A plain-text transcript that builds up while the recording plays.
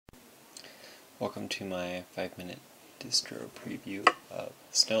Welcome to my 5-minute distro preview of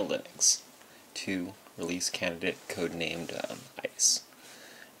SnowLinux 2 release candidate codenamed ICE.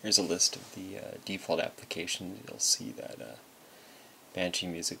 Here's a list of the default applications. You'll see that Banshee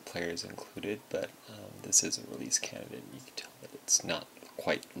music player is included, but this is a release candidate. You can tell that it's not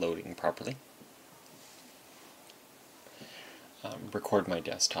quite loading properly. Record my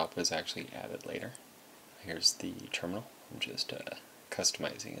desktop was actually added later. Here's the terminal. I'm just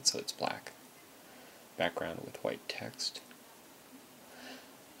customizing it so it's black. Background with white text.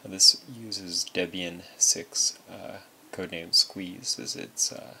 This uses Debian 6, codenamed Squeeze, as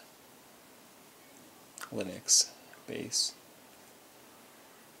its Linux base.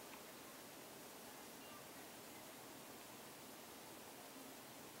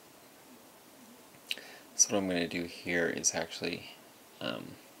 So what I'm going to do here is actually try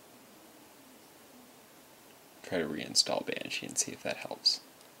to reinstall Banshee and see if that helps.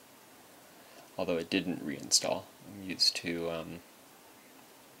 Although it didn't reinstall, I'm used to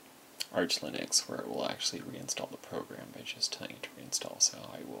Arch Linux, where it will actually reinstall the program by just telling it to reinstall, so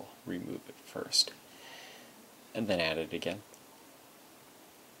I will remove it first and then add it again.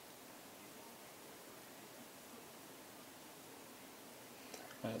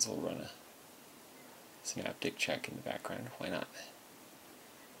 Might as well run a synaptic check in the background, why not?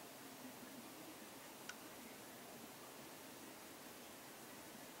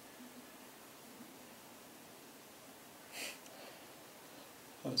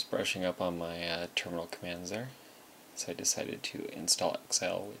 I was brushing up on my terminal commands there, so I decided to install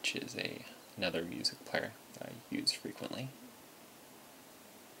XL, which is another music player that I use frequently.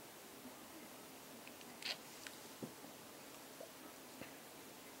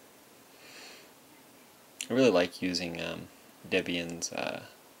 I really like using Debian's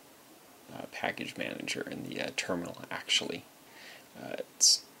package manager in the terminal, actually.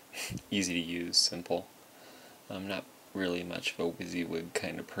 It's easy to use, simple. I'm not really much of a WYSIWYG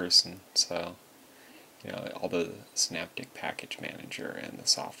kind of person, so although the Synaptic Package Manager and the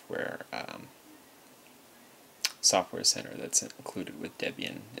software center that's included with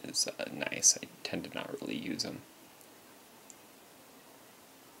Debian is nice, I tend to not really use them.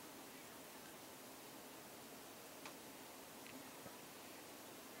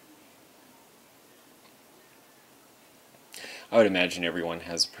 I would imagine everyone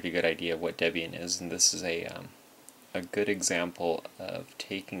has a pretty good idea of what Debian is, and this is a good example of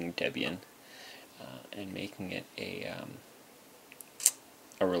taking Debian and making it a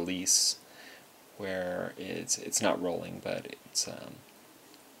release where it's not rolling, but it's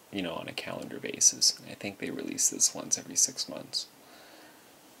on a calendar basis. I think they release this once every 6 months.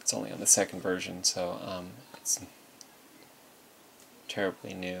 It's only on the second version, so it's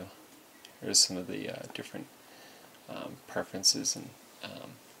terribly new. Here's some of the different preferences and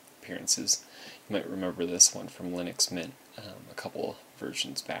appearances. You might remember this one from Linux Mint a couple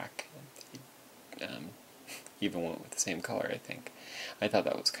versions back. Even went with the same color, I think. I thought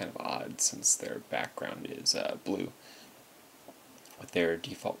that was kind of odd since their background is blue. With their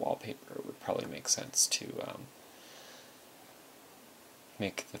default wallpaper, it would probably make sense to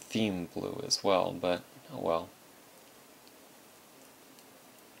make the theme blue as well, but oh well.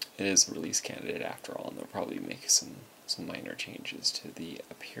 It is a release candidate after all, and they'll probably make some minor changes to the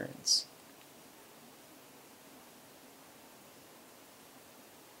appearance.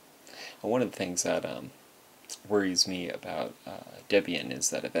 One of the things that worries me about Debian is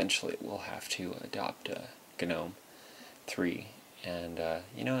that eventually it will have to adopt GNOME 3, and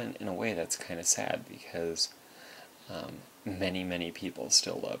in a way that's kind of sad, because many people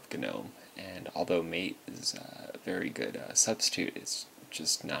still love GNOME, and although Mate is a very good substitute, it's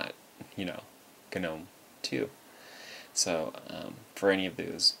just not GNOME 2. So for any of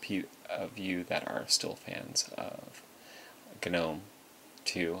those of you that are still fans of GNOME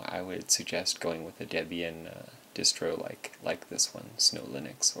 2, I would suggest going with a Debian distro like this one,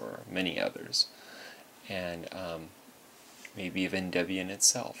 SnowLinux, or many others, and maybe even Debian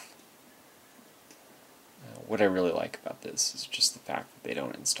itself. What I really like about this is just the fact that they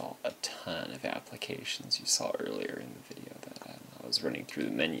don't install a ton of applications. You saw earlier in the video that I was running through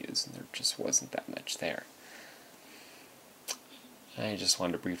the menus and there just wasn't that much there. I just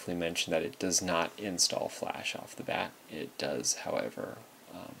wanted to briefly mention that it does not install Flash off the bat. It does, however,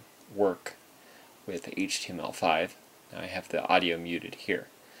 work with HTML5. Now I have the audio muted here,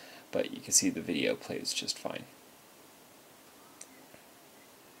 but you can see the video plays just fine.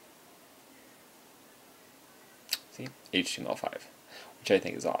 See? HTML5, which I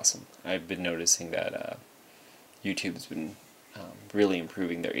think is awesome. I've been noticing that YouTube's been really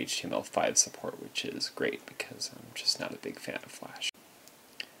improving their HTML5 support, which is great because I'm just not a big fan of Flash.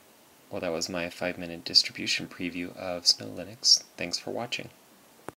 Well, that was my 5-minute distribution preview of SnowLinux. Thanks for watching.